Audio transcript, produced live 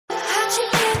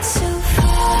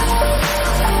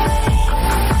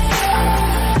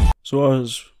So I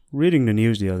was reading the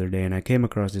news the other day and I came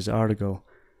across this article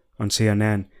on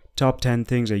CNN, top 10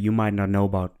 things that you might not know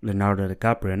about Leonardo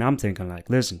DiCaprio. And I'm thinking like,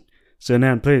 listen,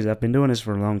 CNN, please, I've been doing this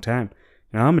for a long time.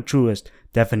 Now I'm a truest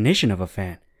definition of a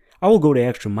fan. I will go the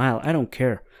extra mile, I don't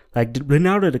care. Like,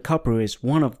 Leonardo DiCaprio is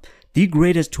one of the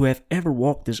greatest to have ever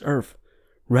walked this earth,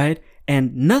 right?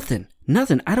 And nothing,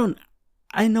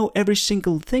 I know every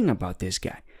single thing about this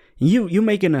guy. You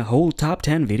making a whole top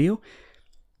 10 video?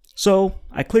 So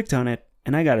I clicked on it,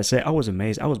 and I gotta say, I was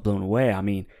amazed. I was blown away. I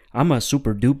mean, I'm a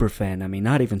super duper fan. I mean,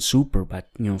 not even super, but,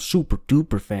 super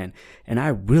duper fan. And I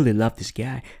really love this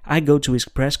guy. I go to his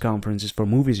press conferences for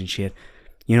movies and shit,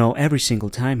 every single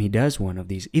time he does one of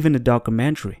these. Even the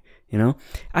documentary,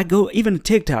 I go, even a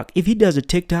TikTok. If he does a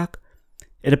TikTok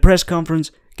at a press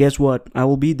conference, guess what? I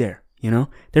will be there,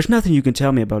 There's nothing you can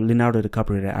tell me about Leonardo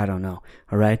DiCaprio that I don't know,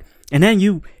 alright? And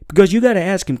then because you gotta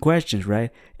ask him questions,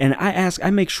 right? And I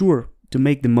make sure to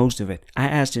make the most of it. I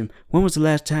asked him, when was the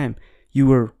last time you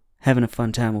were having a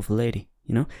fun time with a lady,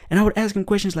 And I would ask him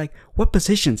questions like, what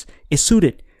positions is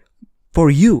suited for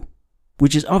you?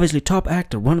 Which is obviously top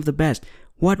actor, one of the best.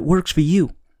 What works for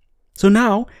you? So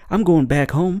now, I'm going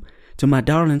back home to my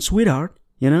darling sweetheart,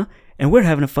 and we're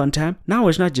having a fun time. Now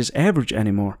it's not just average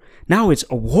anymore. Now it's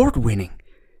award-winning,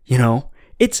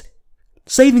 It's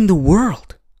saving the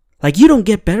world. Like, you don't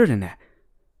get better than that.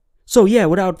 So yeah,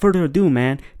 without further ado,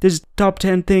 man, this is top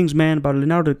 10 things, man, about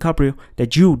Leonardo DiCaprio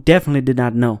that you definitely did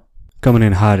not know. Coming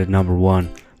in hot at number 1.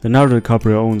 Leonardo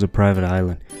DiCaprio owns a private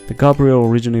island. DiCaprio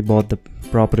originally bought the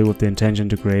property with the intention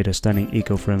to create a stunning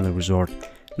eco-friendly resort.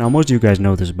 Now, most of you guys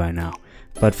know this by now.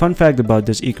 But fun fact about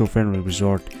this eco-friendly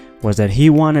resort was that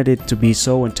he wanted it to be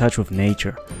so in touch with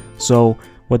nature. So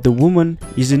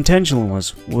his intention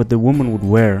was what the woman would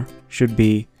wear should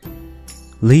be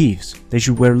leaves. They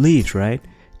should wear leaves, right?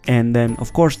 And then,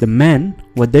 of course, the men,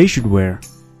 what they should wear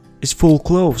is full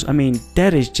clothes. I mean,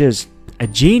 that is just a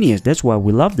genius. That's why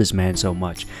we love this man so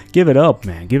much. Give it up,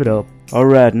 man. Give it up.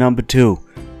 Alright, number 2.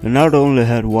 Leonardo only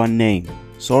had one name.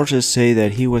 Sources say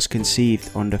that he was conceived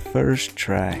on the first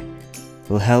try.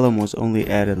 Wilhelm was only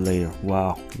added later.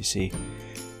 Wow, you see,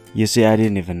 I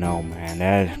didn't even know, man.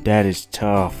 That is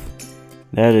tough.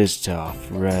 That is tough,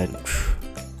 right?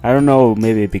 I don't know,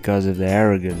 maybe because of the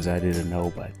arrogance I didn't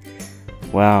know, but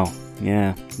wow,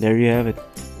 yeah, there you have it.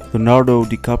 Leonardo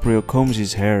DiCaprio combs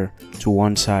his hair to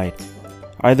one side,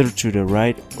 either to the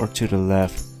right or to the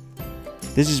left.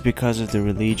 This is because of the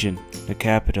religion, the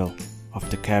capital of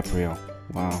DiCaprio.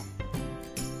 Wow.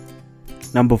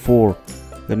 Number 4.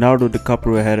 Leonardo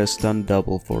DiCaprio had a stunt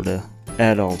double for the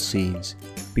adult scenes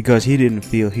because he didn't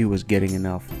feel he was getting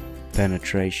enough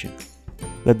penetration.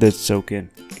 Let that soak in,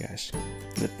 guys.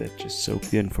 Let that just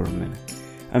soak in for a minute.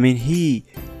 I mean, he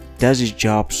does his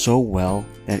job so well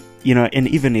that, and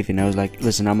even if he knows, like,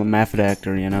 listen, I'm a method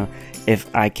actor,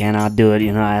 if I cannot do it,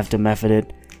 I have to method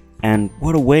it. And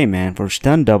what a way, man, for a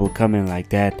stunt double coming like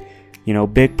that.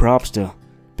 Big props to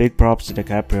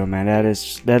DiCaprio, man.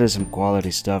 That is some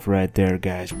quality stuff right there,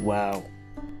 guys. Wow.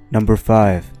 Number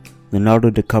 5.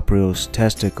 Leonardo DiCaprio's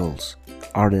testicles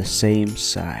are the same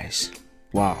size.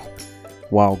 Wow.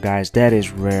 Wow, guys, that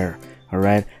is rare.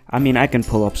 Alright? I mean, I can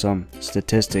pull up some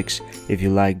statistics if you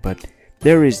like, but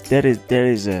there is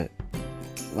a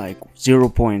like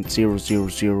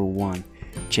 0.0001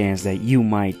 chance that you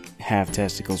might have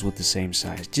testicles with the same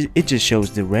size. It just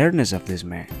shows the rareness of this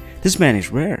man. This man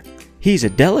is rare. He's a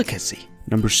delicacy.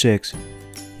 Number 6.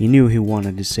 He knew he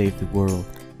wanted to save the world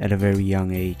at a very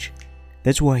young age.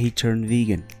 That's why he turned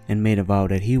vegan and made a vow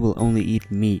that he will only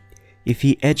eat meat if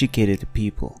he educated the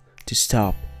people to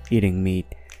stop eating meat.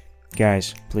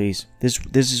 Guys, please, this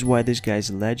is why this guy's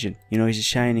a legend. He's a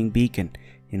shining beacon,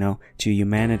 to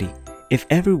humanity. If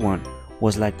everyone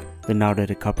was like Leonardo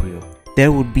DiCaprio,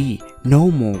 there would be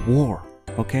no more war,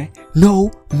 okay?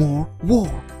 No more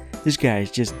war. This guy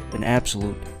is just an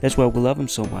absolute. That's why we love him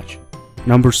so much.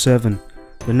 Number 7.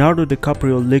 Leonardo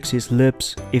DiCaprio licks his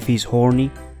lips if he's horny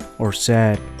or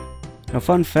sad. Now,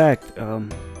 fun fact,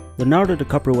 Leonardo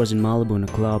DiCaprio was in Malibu in a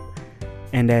club,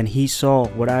 and then he saw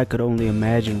what I could only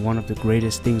imagine one of the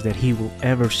greatest things that he will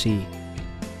ever see.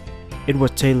 It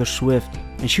was Taylor Swift,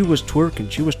 and she was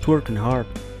twerking hard.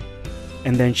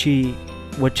 And then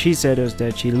what she said was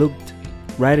that she looked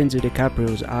right into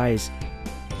DiCaprio's eyes,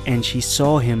 and she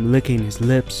saw him licking his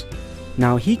lips.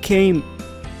 Now, he came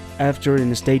after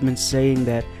in a statement saying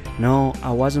that, no,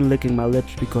 I wasn't licking my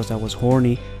lips because I was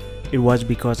horny. It was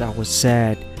because I was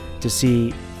sad to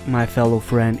see my fellow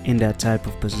friend in that type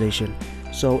of position.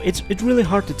 So it's really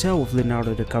hard to tell with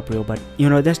Leonardo DiCaprio, but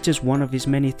that's just one of his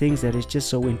many things that is just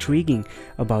so intriguing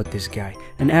about this guy.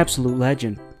 An absolute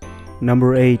legend.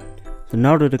 Number 8.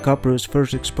 Leonardo DiCaprio's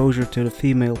first exposure to the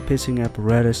female pissing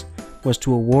apparatus was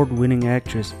to award-winning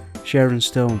actress Sharon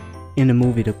Stone in the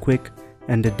movie The Quick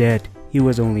and the Dead. He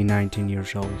was only 19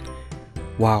 years old.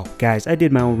 Wow, guys, I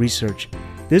did my own research.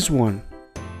 This one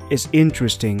is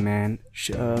interesting, man.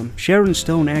 Sharon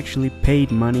Stone actually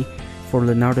paid money for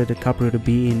Leonardo DiCaprio to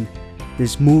be in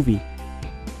this movie.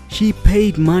 She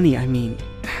paid money. I mean,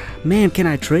 man, can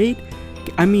I trade?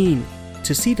 I mean,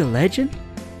 to see the legend?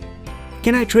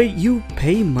 Can I trade? You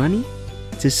pay money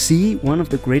to see one of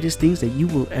the greatest things that you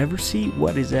will ever see?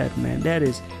 What is that, man? That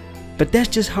is... But that's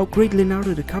just how great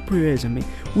Leonardo DiCaprio is. I mean,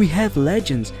 we have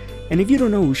legends. And if you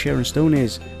don't know who Sharon Stone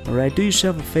is, alright, do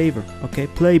yourself a favor, okay?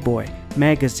 Playboy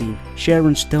magazine,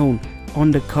 Sharon Stone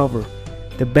on the cover.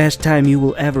 The best time you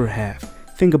will ever have.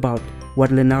 Think about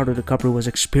what Leonardo DiCaprio was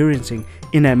experiencing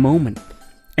in that moment.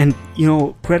 And, you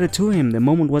know, credit to him, the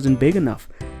moment wasn't big enough.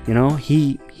 You know,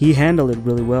 he handled it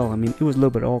really well. I mean, it was a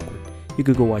little bit awkward. You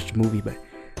could go watch the movie, but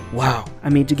wow. I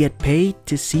mean, to get paid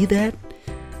to see that,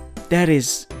 that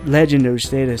is legendary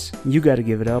status. You gotta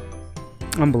give it up.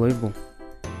 Unbelievable.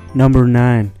 Number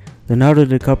 9. Leonardo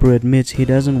DiCaprio admits he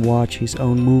doesn't watch his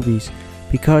own movies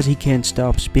because he can't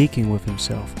stop speaking with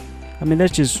himself. I mean,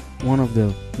 that's just one of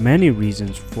the many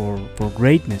reasons for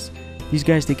greatness. These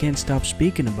guys, they can't stop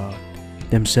speaking about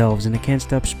themselves and they can't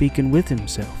stop speaking with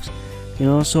themselves. You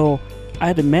know, so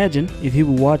I'd imagine if he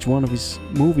would watch one of his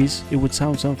movies, it would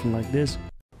sound something like this.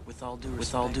 With all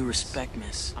due respect,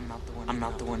 miss, I'm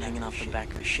not the one hanging off the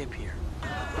back of the ship here.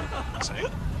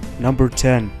 Number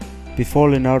 10.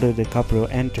 Before Leonardo DiCaprio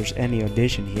enters any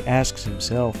audition, he asks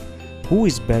himself, who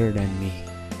is better than me?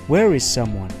 Where is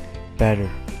someone better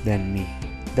than me?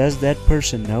 Does that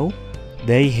person know?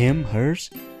 They, him, hers?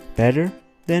 Better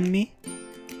than me?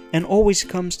 And always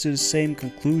comes to the same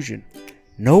conclusion.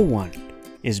 No one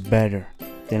is better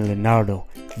than Leonardo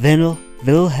Wilhelm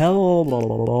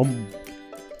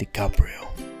DiCaprio.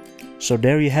 So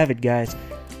there you have it, guys.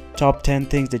 Top 10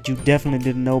 things that you definitely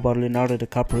didn't know about Leonardo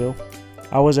DiCaprio.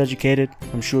 I was educated.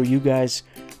 I'm sure you guys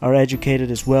are educated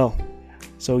as well.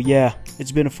 So yeah,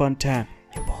 it's been a fun time.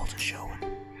 Your balls are showing.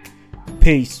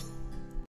 Peace.